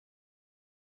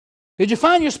Did you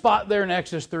find your spot there in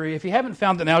Exodus 3? If you haven't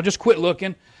found it now, just quit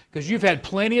looking because you've had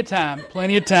plenty of time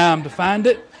to find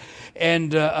it.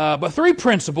 And but 3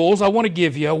 principles I want to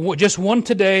give you, just one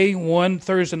today, one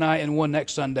Thursday night, and one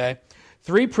next Sunday.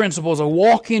 3 principles of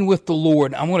walking with the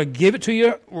Lord. I'm going to give it to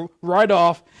you right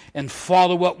off and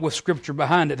follow up with Scripture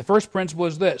behind it. The first principle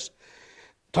is this.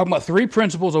 Talking about 3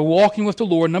 principles of walking with the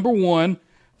Lord. Number 1,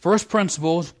 first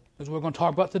principles, as we're going to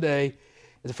talk about today,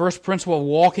 is the first principle of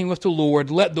walking with the Lord.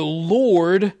 Let the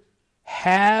Lord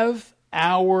have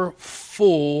our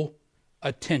full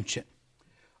attention.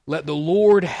 Let the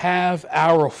Lord have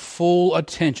our full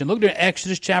attention. Look at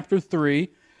Exodus chapter 3.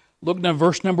 Look at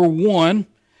verse number 1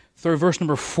 through verse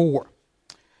number 4.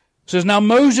 It says, Now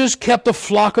Moses kept the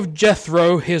flock of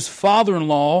Jethro, his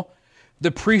father-in-law,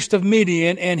 the priest of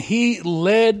Midian, and he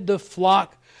led the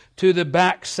flock to the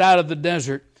backside of the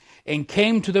desert and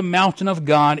came to the mountain of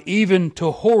God, even to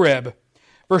Horeb.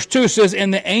 Verse 2 says,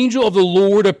 And the angel of the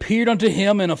Lord appeared unto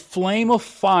him in a flame of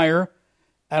fire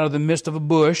out of the midst of a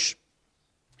bush.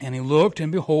 And he looked,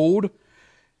 and behold,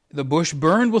 the bush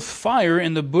burned with fire,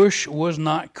 and the bush was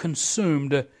not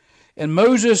consumed. And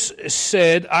Moses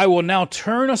said, I will now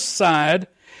turn aside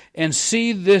and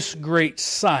see this great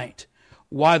sight,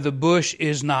 why the bush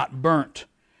is not burnt.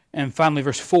 And finally,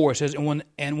 verse 4 says,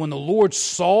 And when the Lord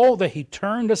saw that he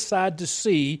turned aside to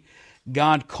see,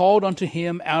 God called unto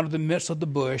him out of the midst of the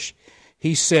bush.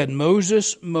 He said,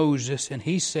 Moses, Moses, and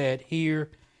he said,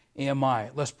 Here am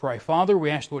I. Let's pray. Father, we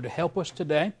ask, Lord, to help us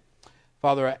today.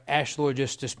 Father, I ask, Lord,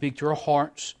 just to speak to our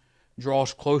hearts, draw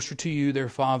us closer to you there,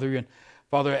 Father. And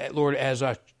Father, Lord, as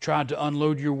I tried to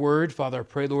unload your word, Father, I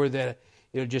pray, Lord, that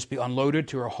it'll just be unloaded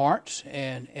to our hearts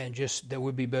and just that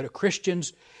we'll be better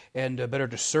Christians and better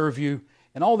to serve you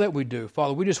and all that we do.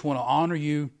 Father, we just want to honor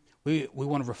you. We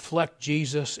want to reflect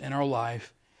Jesus in our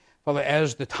life. Father,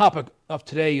 as the topic of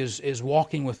today is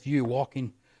walking with you,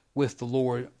 walking with the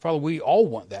Lord, Father, we all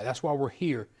want that. That's why we're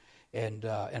here. And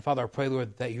Father, I pray,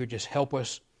 Lord, that you would just help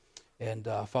us. And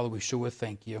Father, we sure would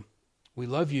thank you. We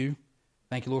love you.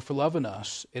 Thank you, Lord, for loving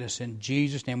us. And it's in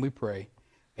Jesus' name we pray.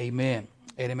 Amen.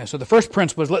 Amen. So the first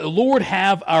principle is let the Lord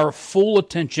have our full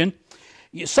attention.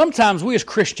 Sometimes we as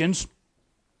Christians,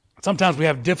 sometimes we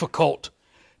have difficult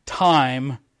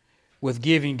time with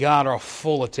giving God our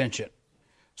full attention.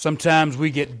 Sometimes we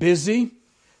get busy.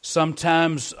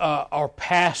 Sometimes our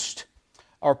past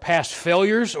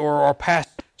failures or our past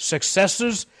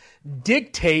successes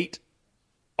dictate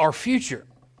our future.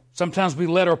 Sometimes we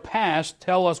let our past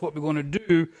tell us what we're going to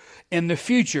do in the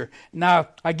future. Now,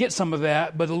 I get some of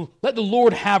that, but let the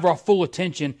Lord have our full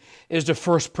attention is the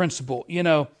first principle. You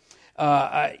know,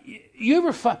 you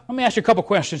ever let me ask you a couple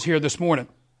questions here this morning.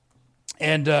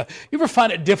 And you ever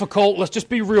find it difficult, let's just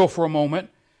be real for a moment,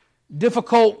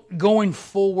 difficult going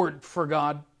forward for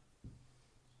God?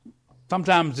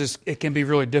 Sometimes it can be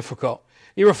really difficult.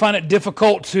 You ever find it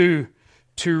difficult to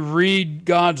read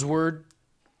God's Word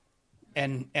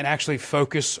and actually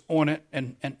focus on it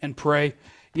and pray?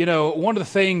 You know, one of the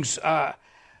things, I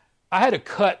had to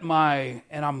cut and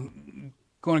I'm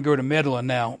going to go to meddling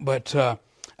now, but I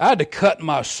had to cut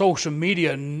my social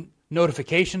media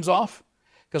notifications off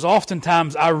because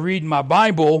oftentimes I read my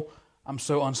Bible, I'm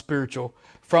so unspiritual,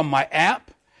 from my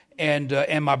app, and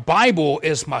my Bible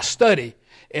is my study.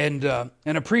 And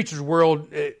in a preacher's world,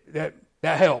 that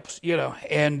helps, you know.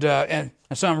 And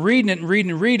so I'm reading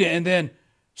it, and then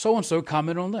so-and-so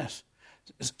commented on this.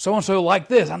 So-and-so like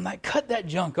this. I'm like, cut that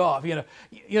junk off. You know,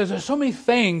 there's so many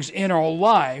things in our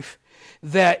life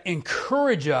that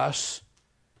encourage us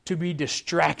to be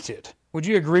distracted. Would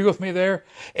you agree with me there?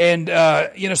 And,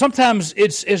 you know, sometimes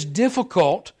it's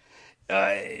difficult,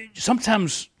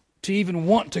 sometimes to even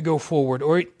want to go forward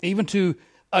or even to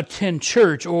attend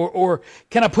church or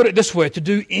can I put it this way, to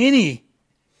do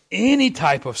any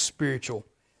type of spiritual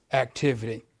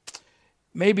activity.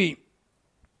 Maybe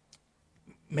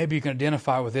you can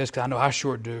identify with this because I know I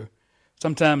sure do.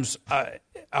 Sometimes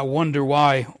I wonder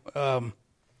why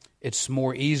it's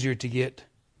more easier to get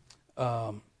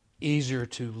easier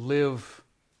to live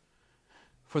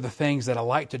for the things that I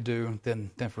like to do than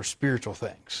for spiritual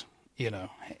things, you know.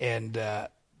 And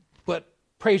but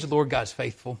praise the Lord, God's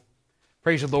faithful.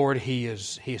 Praise the Lord, He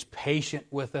is patient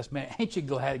with us, man. Ain't you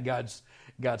glad God's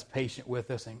patient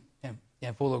with us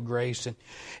and full of grace,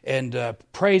 and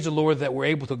praise the Lord that we're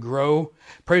able to grow.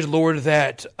 Praise the Lord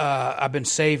that I've been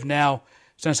saved now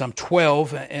since I'm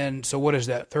 12, and so what is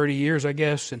that? 30 years, I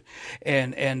guess.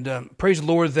 And praise the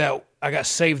Lord that I got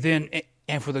saved then,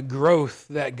 and for the growth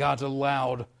that God's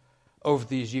allowed over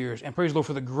these years. And praise the Lord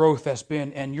for the growth that's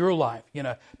been in your life,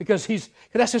 because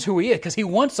that's just who He is, because He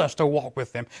wants us to walk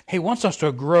with Him. He wants us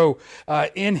to grow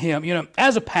in Him.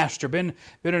 As a pastor, been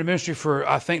in a ministry for,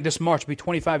 I think this March will be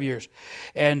 25 years.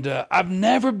 And I've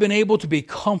never been able to be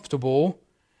comfortable.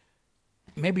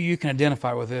 Maybe you can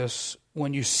identify with this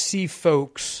when you see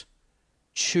folks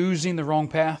choosing the wrong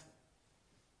path,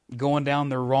 going down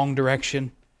the wrong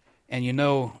direction, and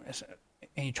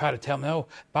and you try to tell them, no,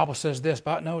 the Bible says this,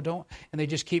 but no, don't. And they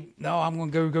just keep, no, I'm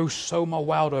going to go sow my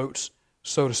wild oats,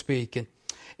 so to speak.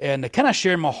 And can I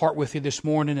share my heart with you this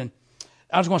morning? And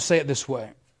I was going to say it this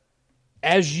way.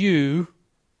 I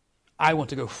want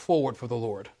to go forward for the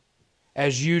Lord,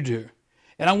 as you do.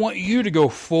 And I want you to go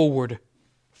forward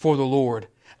for the Lord.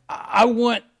 I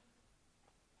want,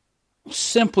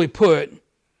 simply put,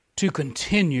 to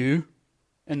continue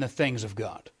in the things of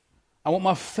God. I want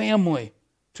my family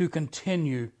to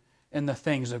continue in the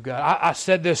things of God. I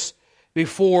said this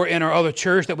before in our other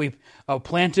church that we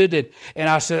planted, and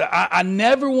I said, I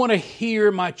never want to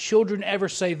hear my children ever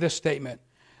say this statement.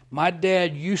 My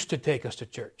dad used to take us to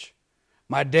church.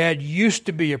 My dad used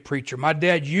to be a preacher. My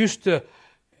dad used to...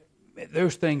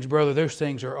 Those things, brother, those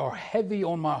things are heavy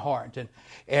on my heart.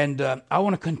 And I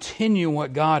want to continue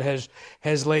what God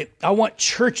has laid. I want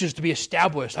churches to be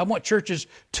established. I want churches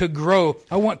to grow.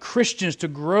 I want Christians to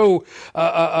grow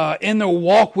in their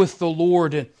walk with the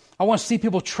Lord. And I want to see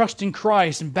people trust in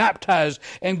Christ and baptized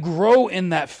and grow in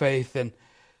that faith.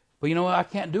 But you know what? I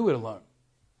can't do it alone.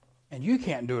 And you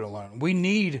can't do it alone. We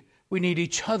need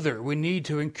each other. We need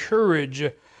to encourage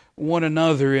one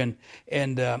another, and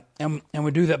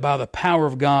we do that by the power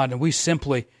of God, and we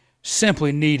simply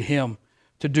need Him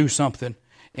to do something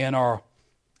in our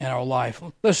life.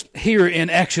 Let's here in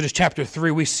Exodus chapter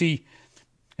 3, we see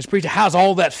this preacher, how's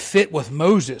all that fit with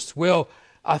Moses? Well,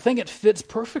 I think it fits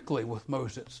perfectly with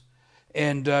Moses,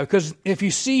 and because if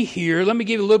you see here, let me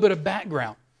give you a little bit of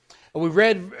background. We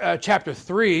read chapter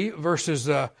 3 verses.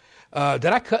 Did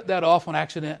I cut that off on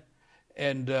accident?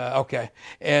 And okay,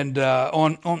 and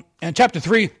on chapter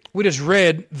 3, we just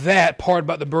read that part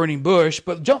about the burning bush.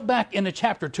 But jump back into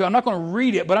chapter 2. I'm not going to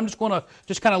read it, but I'm just going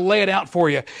to kind of lay it out for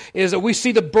you. Is that we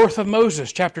see the birth of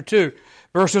Moses, chapter 2,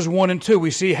 verses 1 and 2.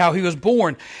 We see how he was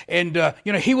born, and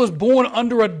he was born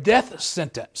under a death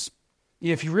sentence.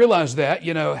 If you realize that,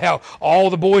 how all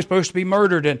the boys supposed to be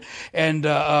murdered, and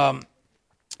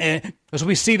as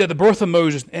we see that the birth of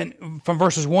Moses, and from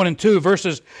verses 1 and 2,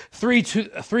 verses 3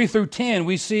 through 10,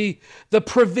 we see the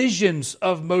provisions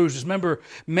of Moses. Remember,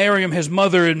 Miriam, his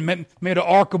mother, made an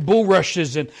ark of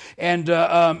bulrushes and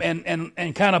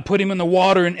kind of put him in the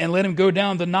water and let him go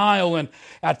down the Nile. And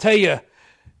I tell you,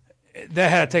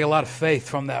 that had to take a lot of faith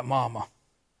from that mama.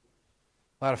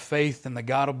 A lot of faith in the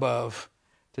God above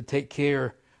to take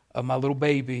care of my little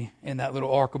baby in that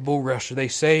little ark of bulrushes. They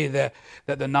say that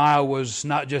the Nile was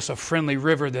not just a friendly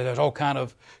river, that there's all kind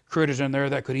of critters in there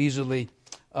that could easily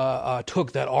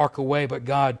took that ark away, but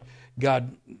God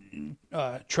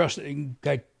trusted,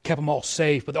 God kept them all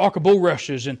safe. But the ark of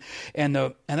bulrushes and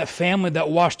that family that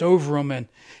watched over them,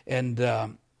 and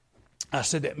I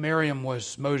said that Miriam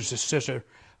was Moses' sister,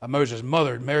 Moses'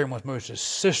 mother. Miriam was Moses'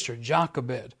 sister.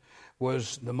 Jochebed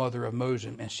was the mother of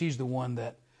Moses, and she's the one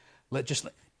that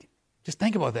just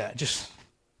think about that. Just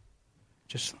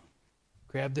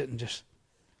grabbed it and just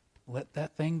let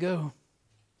that thing go.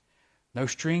 No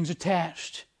strings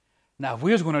attached. Now, if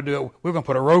we was going to do it, we were going to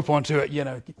put a rope onto it, you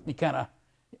kind of.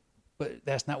 But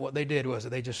that's not what they did, was it?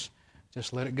 They just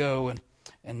let it go,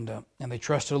 and they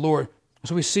trusted the Lord.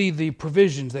 So we see the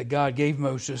provisions that God gave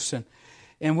Moses,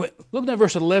 and look at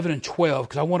verse 11 and 12,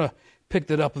 because I want to pick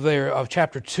that up there of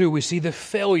chapter 2. We see the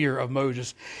failure of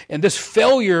Moses, and this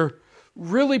failure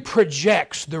really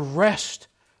projects the rest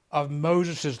of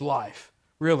Moses' life,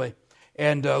 really.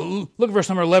 And look at verse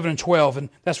number 11 and 12, and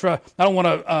that's where I don't want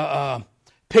to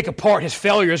pick apart his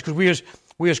failures, because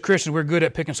we as Christians, we're good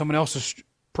at picking someone else's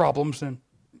problems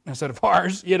instead of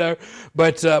ours,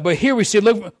 But here we see,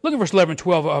 look at verse 11 and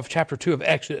 12 of chapter 2 of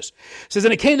Exodus. It says,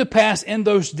 "And it came to pass in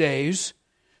those days,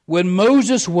 when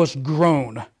Moses was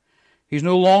grown," he's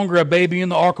no longer a baby in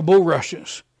the ark of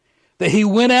bulrushes, "that he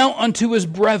went out unto his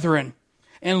brethren,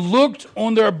 and looked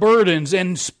on their burdens,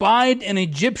 and spied an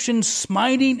Egyptian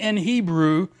smiting an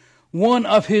Hebrew, one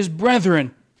of his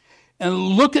brethren." And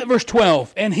look at verse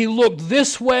 12. "And he looked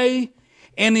this way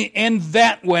and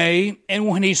that way, and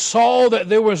when he saw that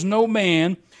there was no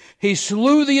man, he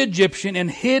slew the Egyptian and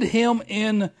hid him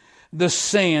in the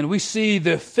sand." We see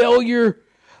the failure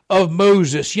of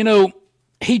Moses.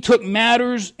 He took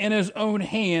matters in his own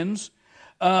hands.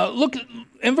 Look,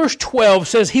 in verse 12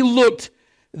 says he looked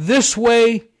this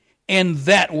way in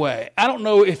that way. I don't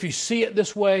know if you see it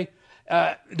this way.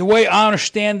 The way I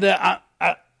understand that,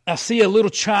 I see a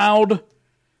little child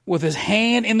with his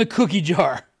hand in the cookie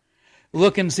jar,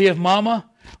 looking to see if mama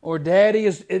or daddy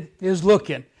is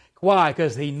looking. Why?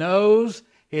 Because he knows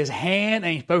his hand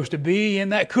ain't supposed to be in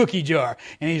that cookie jar.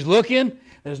 And he's looking,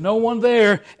 there's no one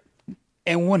there.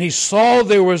 And when he saw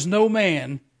there was no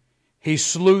man, he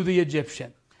slew the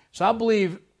Egyptian. So I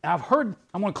believe, I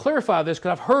want to clarify this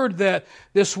because I've heard that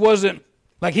this wasn't,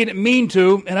 like he didn't mean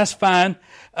to, and that's fine.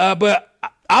 But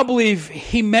I believe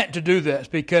he meant to do this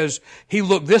because he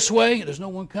looked this way, there's no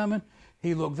one coming.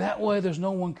 He looked that way, there's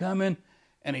no one coming.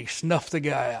 And he snuffed the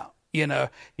guy out.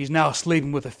 He's now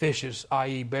sleeping with the fishes,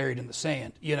 i.e. buried in the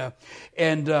sand,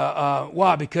 And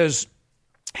why? Because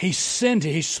he sinned,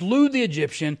 he slew the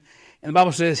Egyptian, and the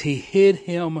Bible says he hid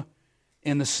him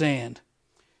in the sand.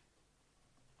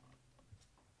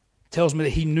 It tells me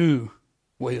that he knew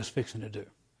what he was fixing to do.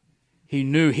 He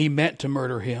knew he meant to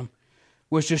murder him,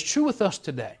 which is true with us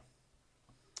today.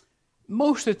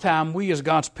 Most of the time, we as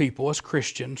God's people, as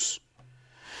Christians,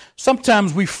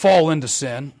 sometimes we fall into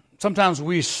sin. Sometimes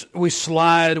we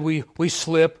slide, we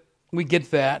slip, we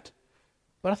get that.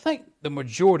 But I think the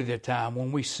majority of the time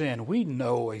when we sin, we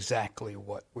know exactly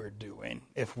what we're doing,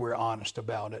 if we're honest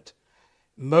about it.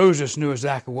 Moses knew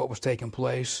exactly what was taking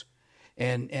place,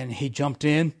 and he jumped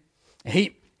in.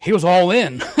 He was all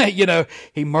in.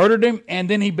 He murdered him, and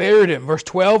then he buried him. Verse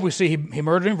 12, we see he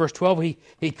murdered him. Verse 12,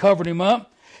 he covered him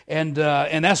up. And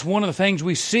that's one of the things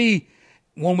we see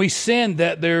when we sin,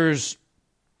 that there's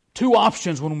two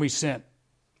options when we sin.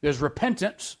 There's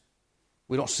repentance.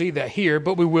 We don't see that here,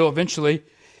 but we will eventually.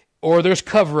 Or there's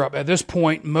cover-up. At this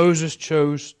point, Moses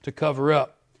chose to cover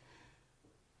up.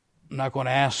 I'm not going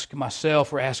to ask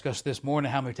myself or ask us this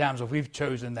morning how many times have we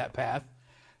chosen that path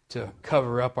to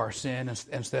cover up our sin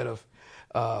instead of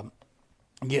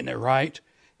getting it right.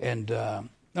 And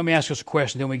let me ask us a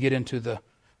question, then we get into the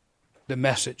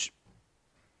message.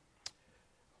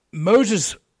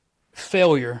 Moses'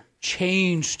 failure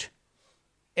changed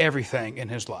everything in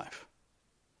his life.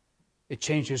 It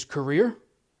changed his career.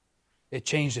 It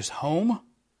changed his home.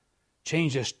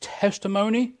 Changed his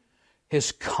testimony,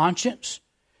 his conscience.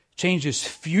 Changed his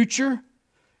future.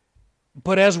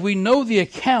 But as we know the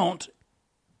account,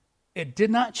 it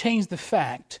did not change the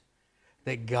fact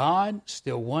that God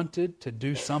still wanted to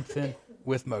do something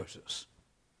with Moses.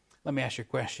 Let me ask you a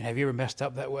question. Have you ever messed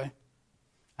up that way?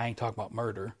 I ain't talking about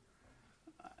murder.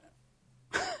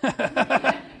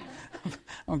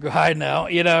 I'm going to go hide now,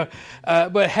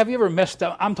 But have you ever messed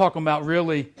up? I'm talking about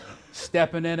really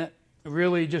stepping in it,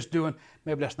 really just doing,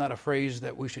 maybe that's not a phrase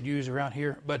that we should use around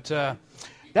here, but that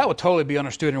would totally be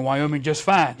understood in Wyoming just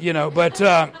fine,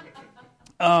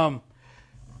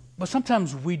 But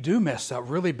sometimes we do mess up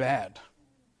really bad.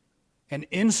 And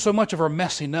in so much of our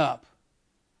messing up,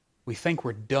 we think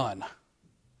we're done.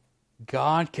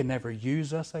 God can never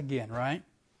use us again, right?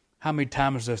 How many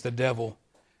times does the devil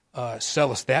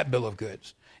sell us that bill of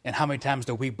goods? And how many times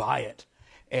do we buy it?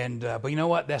 And but you know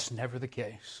what? That's never the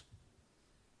case.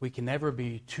 We can never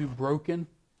be too broken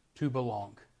to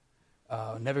belong.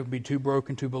 Never be too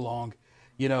broken to belong.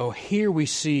 Here we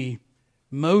see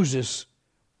Moses.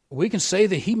 We can say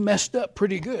that he messed up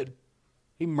pretty good.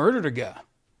 He murdered a guy.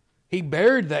 He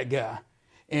buried that guy.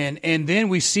 And then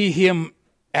we see him,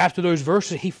 after those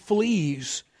verses, he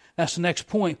flees. That's the next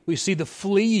point. We see the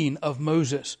fleeing of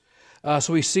Moses.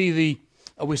 So we see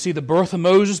the birth of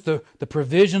Moses, the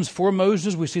provisions for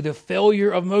Moses. We see the failure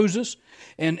of Moses.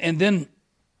 And then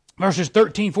verses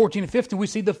 13, 14, and 15, we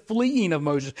see the fleeing of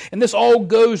Moses. And this all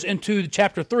goes into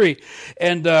chapter 3.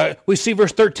 And we see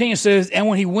verse 13, it says, "And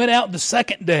when he went out the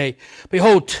second day,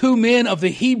 behold, 2 men of the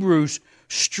Hebrews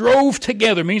strove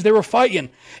together," means they were fighting,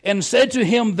 "and said to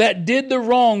him that did the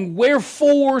wrong,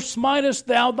 Wherefore smitest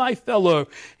thou thy fellow?"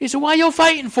 He said, "Why are you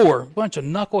fighting for? A bunch of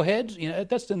knuckleheads."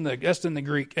 That's in the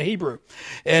Greek, Hebrew.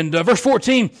 And verse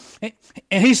 14,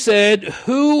 "And he said,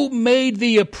 Who made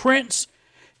thee a prince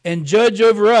and judge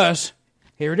over us?"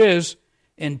 Here it is.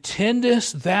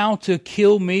 "Intendest thou to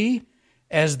kill me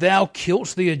as thou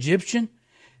killedst the Egyptian?"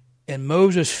 And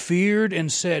Moses feared and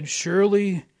said,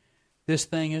 "Surely this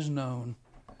thing is known."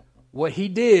 What he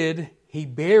did, he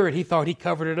buried. He thought he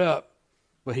covered it up,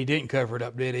 but he didn't cover it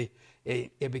up, did he?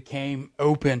 It became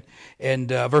open. And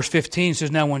verse 15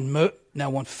 says, Now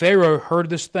when Pharaoh heard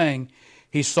this thing,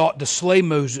 he sought to slay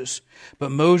Moses.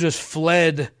 But Moses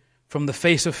fled from the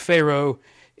face of Pharaoh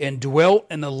and dwelt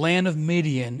in the land of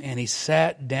Midian, and he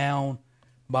sat down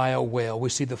by a well. We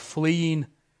see the fleeing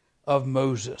of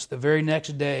Moses. The very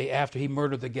next day after he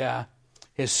murdered the guy,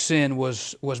 his sin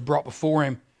was brought before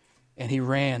him, and he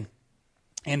ran,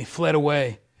 and he fled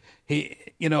away.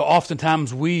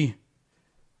 oftentimes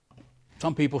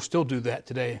some people still do that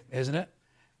today, isn't it?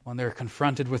 When they're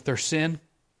confronted with their sin,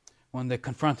 when they're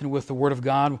confronted with the Word of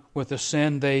God, with the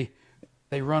sin, they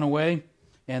run away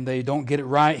and they don't get it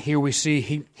right. Here we see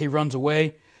he runs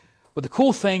away. But the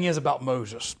cool thing is about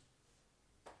Moses,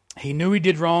 he knew he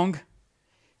did wrong.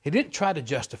 He didn't try to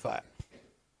justify it.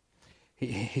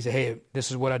 He said, hey,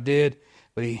 this is what I did,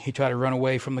 but he tried to run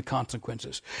away from the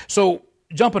consequences. So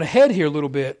jumping ahead here a little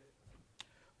bit,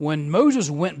 when Moses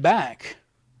went back,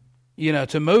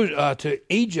 to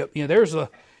Egypt, there's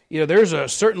a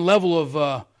certain level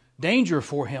of danger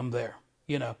for him there,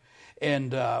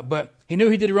 and but he knew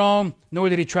he did wrong, nor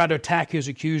did he try to attack his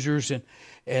accusers,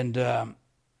 and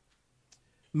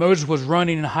Moses was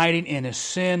running and hiding in his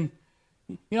sin.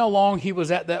 You know how long he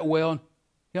was at that well?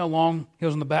 You know how long he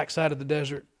was on the backside of the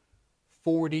desert?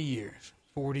 40 years.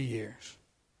 40 years.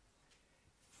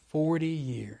 40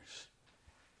 years.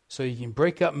 So you can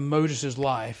break up Moses'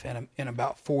 life in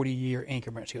about 40-year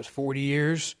increments. He was 40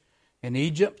 years in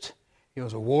Egypt. He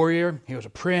was a warrior. He was a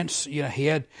prince. He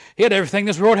had everything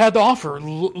this world had to offer,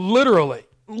 literally.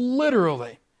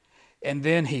 And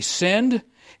then he sinned,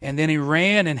 and then he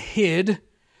ran and hid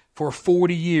for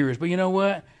 40 years. But you know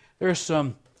what?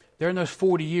 During those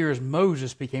 40 years,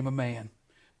 Moses became a man.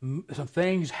 Some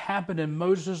things happened in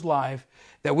Moses' life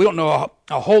that we don't know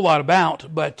a whole lot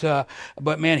about, but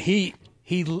man, he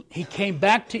came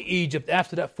back to Egypt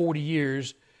after that 40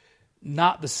 years,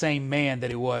 not the same man that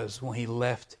he was when he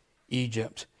left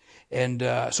Egypt. And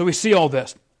so we see all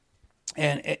this,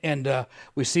 and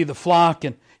we see the flock,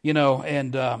 and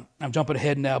I'm jumping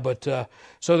ahead now, but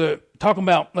so they're talking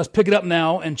about. Let's pick it up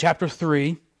now in chapter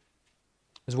 3.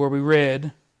 Is where we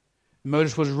read.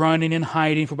 Moses was running and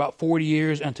hiding for about 40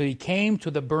 years until he came to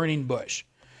the burning bush.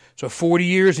 So 40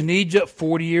 years in Egypt,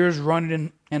 40 years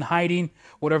running and hiding,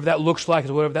 whatever that looks like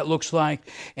is whatever that looks like.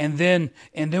 And then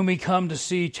we come to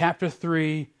see chapter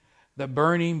 3, the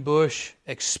burning bush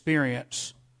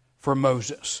experience for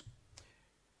Moses.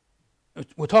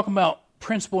 We're talking about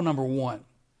principle number 1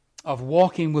 of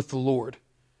walking with the Lord.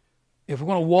 If we're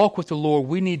going to walk with the Lord,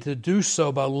 we need to do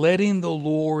so by letting the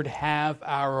Lord have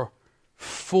our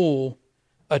full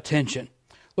attention.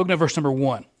 Look at verse number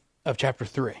 1 of chapter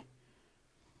 3.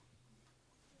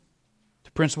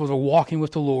 The principles of walking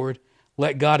with the Lord,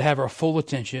 let God have our full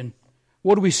attention.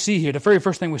 What do we see here? The very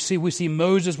first thing we see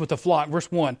Moses with the flock.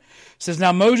 Verse 1 says,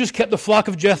 Now Moses kept the flock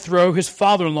of Jethro, his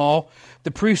father-in-law,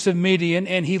 the priest of Midian,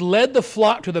 and he led the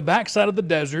flock to the backside of the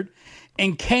desert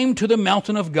and came to the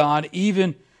mountain of God,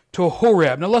 even to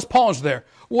Horeb. Now let's pause there.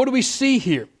 What do we see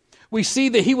here? We see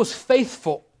that he was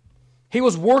faithful. He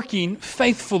was working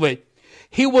faithfully.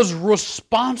 He was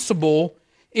responsible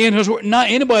in his work. Not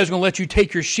anybody's going to let you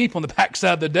take your sheep on the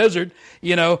backside of the desert.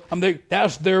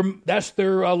 That's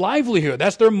their livelihood.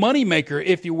 That's their money maker,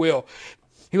 if you will.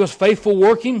 He was faithful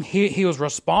working. He was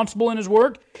responsible in his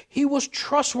work. He was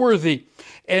trustworthy.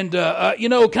 And,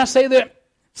 can I say that?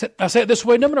 I say it this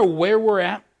way, no matter where we're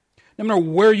at, no matter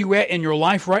where you're at in your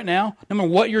life right now, no matter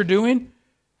what you're doing,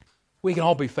 we can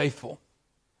all be faithful.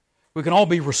 We can all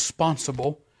be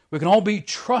responsible. We can all be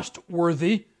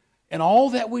trustworthy in all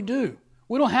that we do.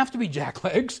 We don't have to be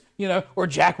jacklegs, or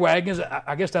jackwagons.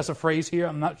 I guess that's a phrase here.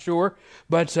 I'm not sure.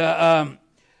 But let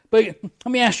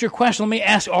me ask you a question. Let me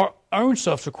ask our own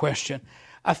selves a question.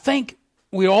 I think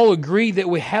we all agree that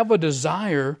we have a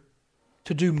desire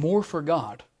to do more for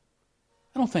God.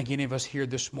 I don't think any of us here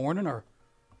this morning are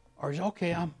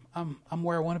okay. I'm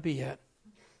where I want to be at.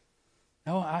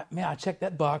 No, I checked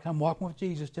that box. I'm walking with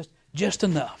Jesus just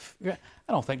enough. I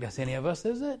don't think that's any of us,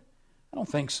 is it? I don't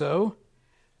think so.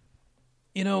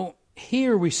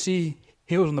 Here we see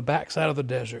he was on the backside of the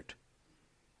desert.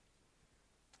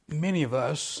 Many of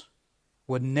us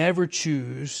would never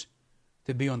choose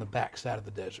to be on the backside of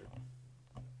the desert.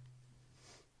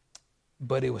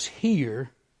 But it was here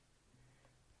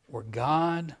where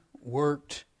God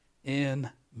worked in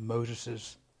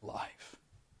Moses' life.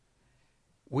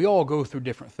 We all go through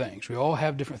different things. We all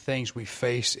have different things we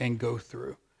face and go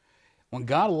through. When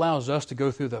God allows us to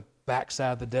go through the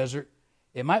backside of the desert,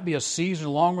 it might be a season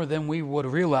longer than we would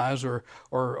realize or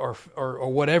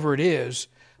whatever it is,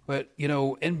 but,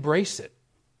 embrace it.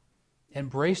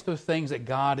 Embrace the things that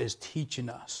God is teaching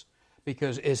us,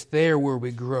 because it's there where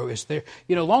we grow. It's there.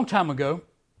 A long time ago,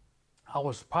 I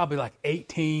was probably like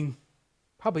 18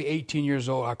 years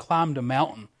old. I climbed a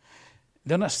mountain.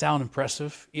 Doesn't that sound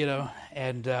impressive?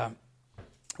 And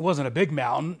it wasn't a big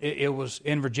mountain. It was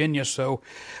in Virginia, so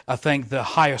I think the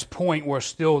highest point was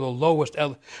still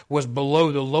was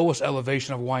below the lowest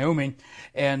elevation of Wyoming,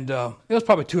 and it was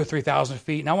probably 2,000 or 3,000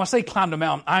 feet. Now, when I say climbed a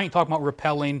mountain, I ain't talking about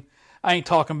rappelling. I ain't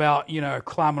talking about,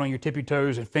 climbing on your tippy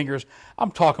toes and fingers. I'm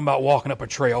talking about walking up a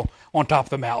trail on top of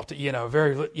the mountain,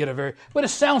 very, but it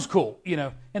sounds cool,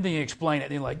 and then you explain it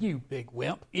and you're like, you big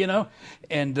wimp,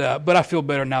 and, but I feel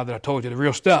better now that I told you the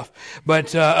real stuff.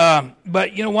 But when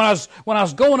I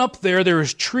was going up there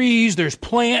was trees, there's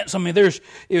plants. I mean, it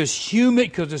was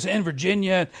humid because it's in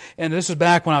Virginia, and this is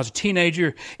back when I was a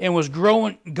teenager, and was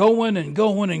going and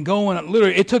going.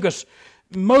 Literally, it took us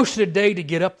most of the day to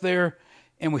get up there.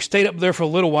 And we stayed up there for a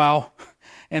little while,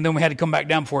 and then we had to come back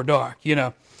down before dark,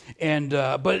 And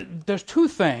but there's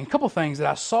a couple things that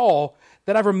I saw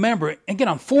that I remember. Again,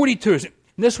 I'm 42. And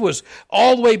this was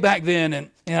all the way back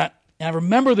then, and I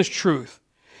remember this truth,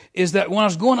 is that when I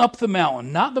was going up the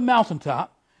mountain, not the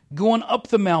mountaintop, going up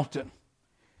the mountain,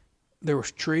 there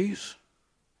was trees,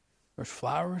 there's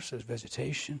flowers, there's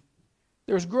vegetation,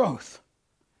 there's growth.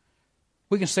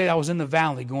 We can say I was in the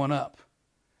valley going up,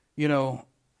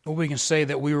 Or we can say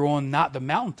that we were on not the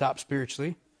mountaintop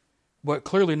spiritually, but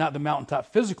clearly not the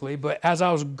mountaintop physically. But as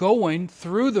I was going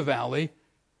through the valley,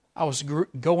 I was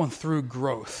going through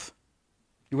growth.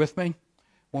 You with me?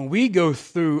 When we go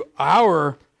through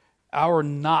our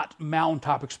not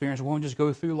mountaintop experience, we won't just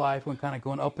go through life. We're kind of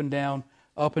going up and down,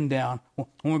 up and down. When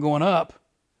we're going up,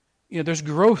 there's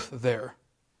growth there.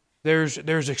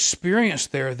 There's experience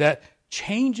there that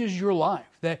changes your life,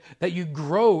 that you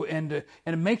grow, and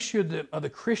it makes you the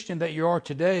Christian that you are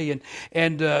today.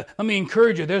 And let me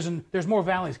encourage you, there's more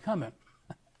valleys coming.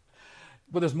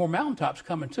 But there's more mountaintops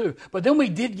coming too. But then we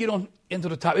did get into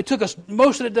the top. It took us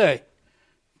most of the day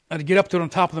to get up to the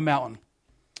top of the mountain.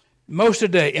 Most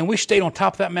of the day. And we stayed on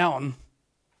top of that mountain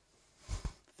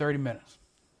 30 minutes,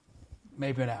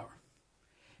 maybe an hour.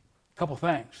 A couple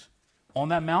things. On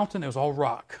that mountain, it was all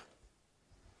rock.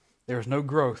 There was no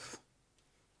growth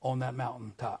on that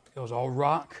mountaintop. It was all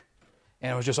rock,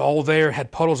 and it was just all there. It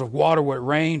had puddles of water where it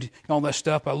rained and all that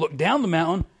stuff. I looked down the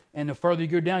mountain, and the further you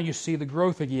go down, you see the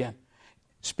growth again.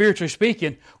 Spiritually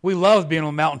speaking, we love being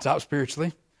on the mountaintop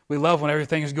spiritually. We love when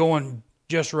everything is going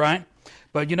just right.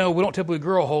 But, we don't typically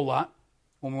grow a whole lot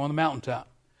when we're on the mountaintop.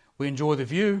 We enjoy the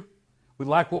view. We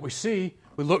like what we see.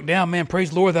 We look down, man, praise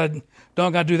the Lord that I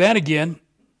don't got to do that again.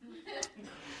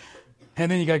 And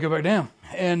then you got to go back down.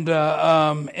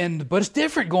 But it's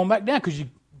different going back down because you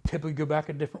typically go back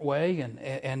a different way.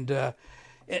 And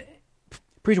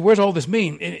preacher, where's all this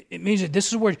mean? It means that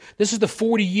this is the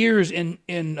 40 years in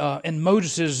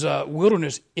Moses'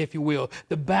 wilderness, if you will,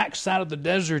 the backside of the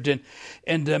desert,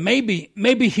 and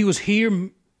maybe he was here,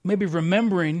 maybe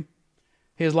remembering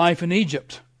his life in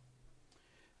Egypt.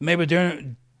 Maybe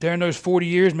during those 40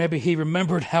 years, maybe he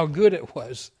remembered how good it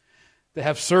was to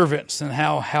have servants, and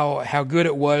how good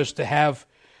it was to have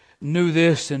knew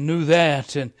this and knew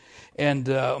that, and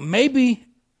maybe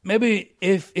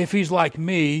if he's like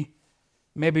me,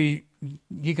 maybe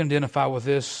you can identify with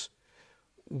this.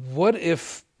 What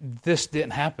if this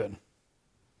didn't happen?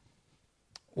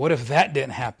 What if that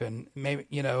didn't happen? Maybe,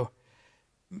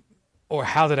 or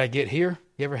how did I get here?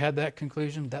 You ever had that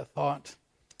conclusion, that thought?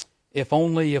 If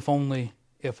only, if only,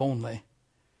 if only.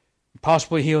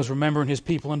 Possibly he was remembering his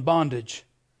people in bondage.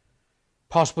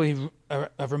 Possibly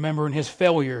of remembering his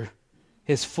failure,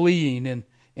 his fleeing,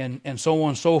 and so on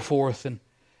and so forth. And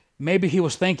maybe he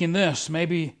was thinking this,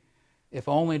 maybe if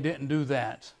I only didn't do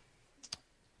that,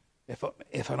 if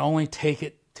I'd only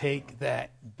take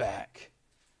that back,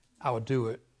 I would do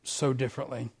it so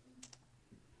differently.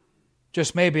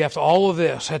 Just maybe after all of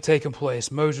this had taken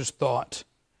place, Moses thought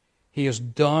he was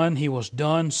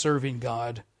done serving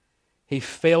God. He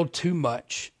failed too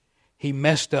much. He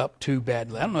messed up too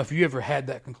badly. I don't know if you ever had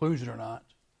that conclusion or not.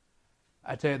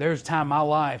 I tell you, there's a time in my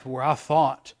life where I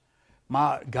thought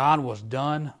my God was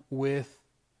done with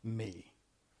me.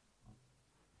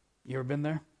 You ever been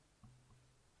there?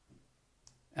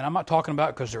 And I'm not talking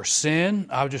about because there's sin.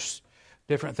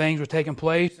 Different things were taking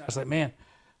place. I was like, man,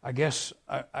 I guess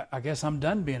I'm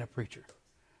done being a preacher.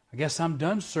 I guess I'm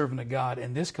done serving the God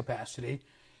in this capacity.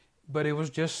 But it was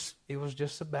just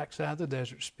the backside of the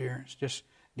desert experience. Just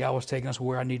God was taking us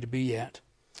where I need to be at.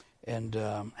 And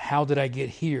how did I get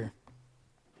here?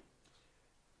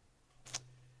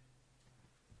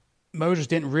 Moses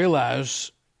didn't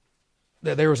realize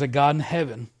that there was a God in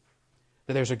heaven,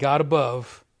 that there's a God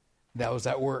above that was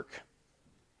at work.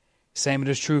 Same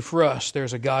is true for us.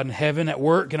 There's a God in heaven at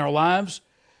work in our lives.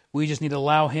 We just need to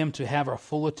allow Him to have our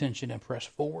full attention and press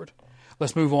forward.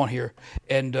 Let's move on here.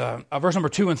 And verse number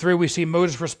 2 and 3, we see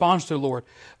Moses' response to the Lord.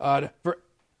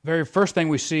 Very first thing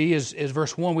we see is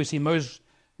verse 1. We see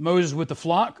Moses with the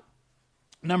flock.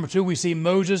 Number 2, we see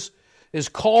Moses is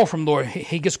called from the Lord.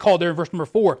 He gets called there in verse number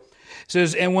 4. It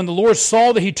says, and when the Lord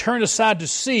saw that he turned aside to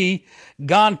see,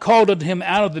 God called unto him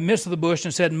out of the midst of the bush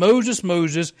and said, Moses,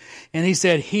 Moses. And he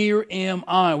said, here am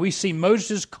I. We see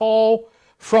Moses' call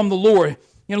from the Lord.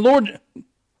 You know, Lord,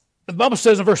 the Bible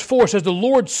says in verse 4, it says, the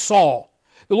Lord saw.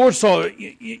 The Lord saw,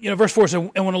 verse 4 says,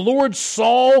 and when the Lord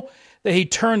saw that he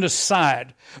turned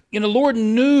aside. The Lord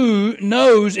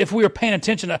knows if we are paying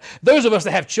attention to those of us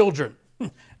that have children.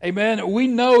 Amen. We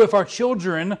know if our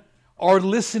children are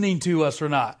listening to us or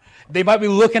not. They might be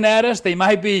looking at us. They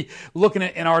might be looking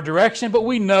in our direction, but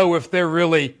we know if they're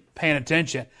really paying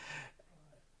attention.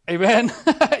 Amen.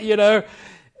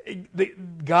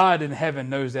 God in heaven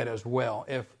knows that as well.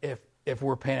 If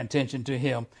we're paying attention to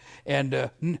Him. And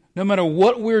no matter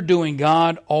what we're doing,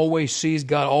 God always sees,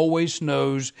 God always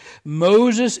knows.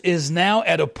 Moses is now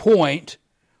at a point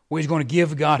where he's going to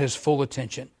give God his full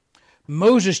attention.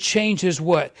 Moses changed his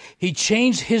what? He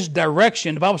changed his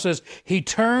direction. The Bible says he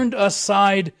turned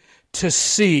aside to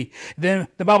see. Then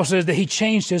the Bible says that he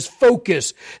changed his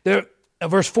focus.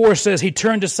 Verse 4 says he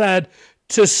turned aside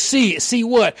to see. See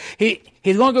what? He's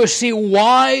going to go see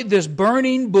why this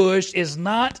burning bush is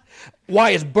not,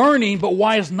 why it's burning, but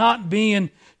why it's not being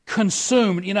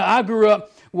consumed. I grew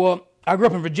up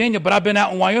in Virginia, but I've been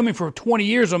out in Wyoming for 20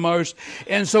 years almost.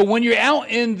 And so when you're out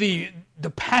in the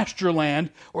pasture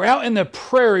land or out in the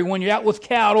prairie, when you're out with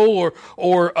cattle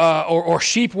or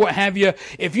sheep, what have you,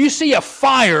 if you see a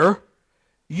fire,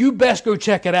 you best go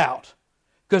check it out.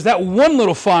 Because that one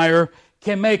little fire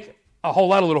can make a whole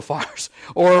lot of little fires,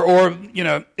 or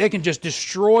it can just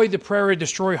destroy the prairie,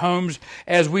 destroy homes,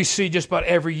 as we see just about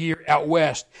every year out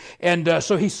west. And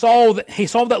so he saw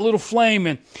that little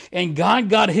flame, and God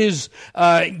got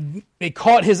it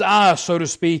caught his eye, so to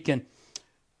speak, and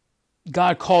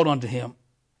God called unto him.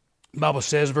 The Bible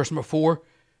says, verse number 4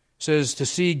 says, to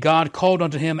see God called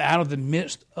unto him out of the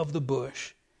midst of the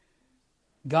bush.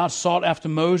 God sought after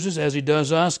Moses as he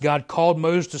does us. God called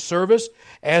Moses to service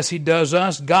as he does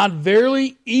us. God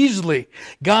very easily,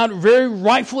 God very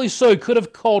rightfully so, could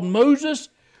have called Moses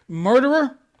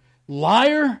murderer,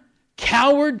 liar,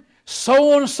 coward,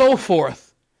 so on and so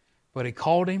forth. But he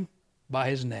called him by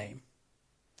his name,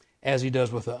 as he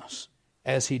does with us.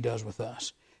 As he does with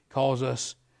us. He calls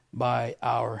us by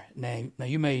our name. Now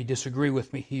you may disagree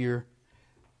with me here,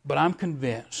 but I'm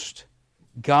convinced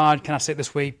God, can I say it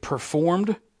this way,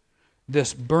 performed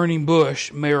this burning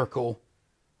bush miracle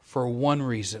for one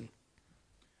reason.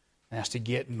 And that's to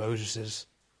get Moses'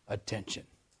 attention.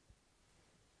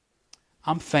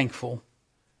 I'm thankful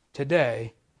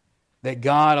today that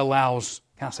God allows,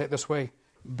 can I say it this way,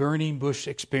 burning bush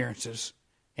experiences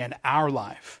in our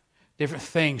life. Different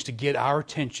things to get our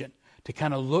attention, to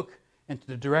kind of look into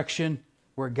the direction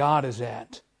where God is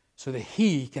at, so that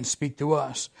He can speak to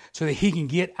us, so that He can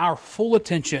get our full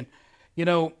attention.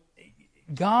 God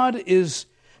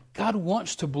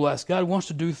wants to bless. God wants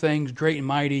to do things great and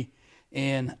mighty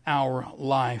in our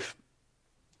life.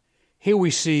 Here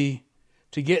we see,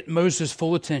 to get Moses'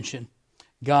 full attention,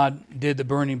 God did the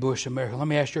burning bush of miracle. Let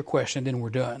me ask you a question, then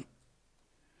we're done.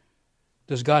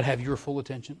 Does God have your full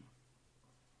attention?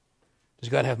 Does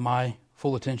God have my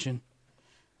full attention?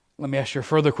 Let me ask you a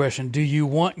further question. Do you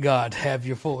want God to have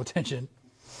your full attention?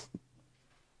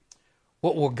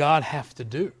 What will God have to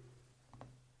do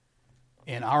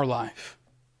in our life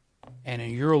and in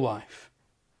your life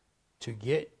to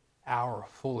get our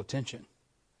full attention?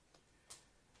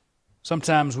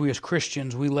 Sometimes we as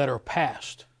Christians, we let our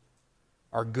past,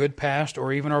 our good past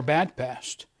or even our bad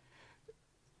past,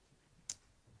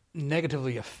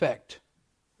 negatively affect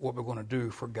what we're going to do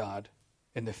for God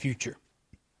in the future.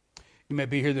 You may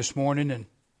be here this morning and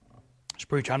say,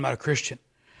 preacher, I'm not a Christian.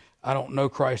 I don't know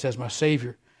Christ as my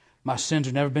Savior. My sins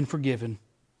have never been forgiven.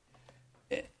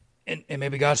 And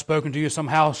maybe God's spoken to you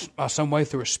somehow, some way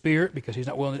through a spirit, because He's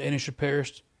not willing that any should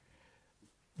perish.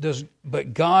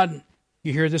 But God,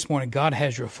 you hear this morning, God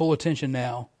has your full attention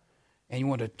now, and you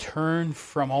want to turn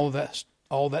from all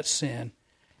that sin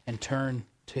and turn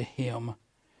to Him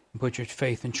and put your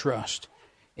faith and trust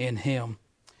in Him.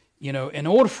 In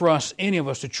order for us, any of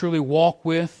us, to truly walk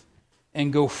with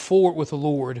and go forward with the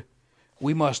Lord,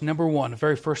 we must, number one, the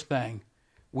very first thing,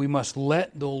 we must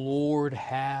let the Lord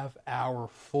have our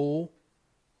full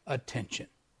attention.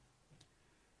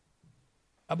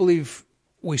 I believe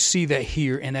we see that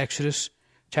here in Exodus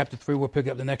chapter 3. We'll pick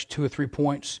up the next 2 or 3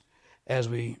 points as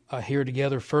we hear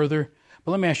together further.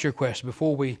 But let me ask you a question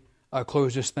before we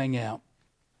close this thing out.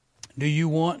 Do you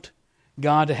want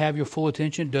God to have your full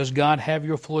attention? Does God have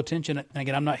your full attention? And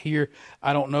again, I'm not here.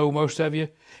 I don't know most of you,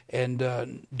 and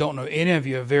don't know any of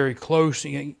you very close.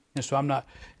 And so I'm not,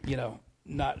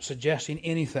 not suggesting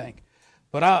anything.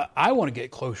 But I want to get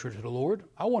closer to the Lord.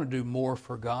 I want to do more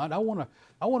for God. I want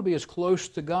to be as close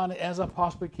to God as I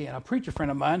possibly can. A preacher friend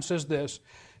of mine says this.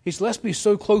 He says, let's be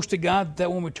so close to God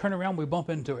that when we turn around, we bump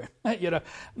into Him. I'm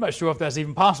not sure if that's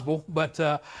even possible, but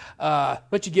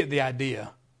you get the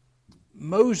idea.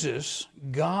 Moses,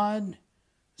 God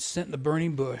sent the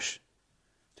burning bush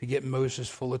to get Moses'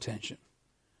 full attention.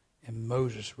 And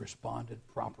Moses responded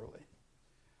properly.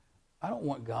 I don't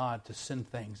want God to send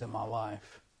things in my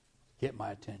life to get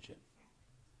my attention.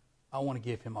 I want to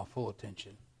give Him my full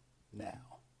attention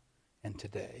now and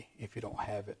today. If you don't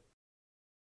have it,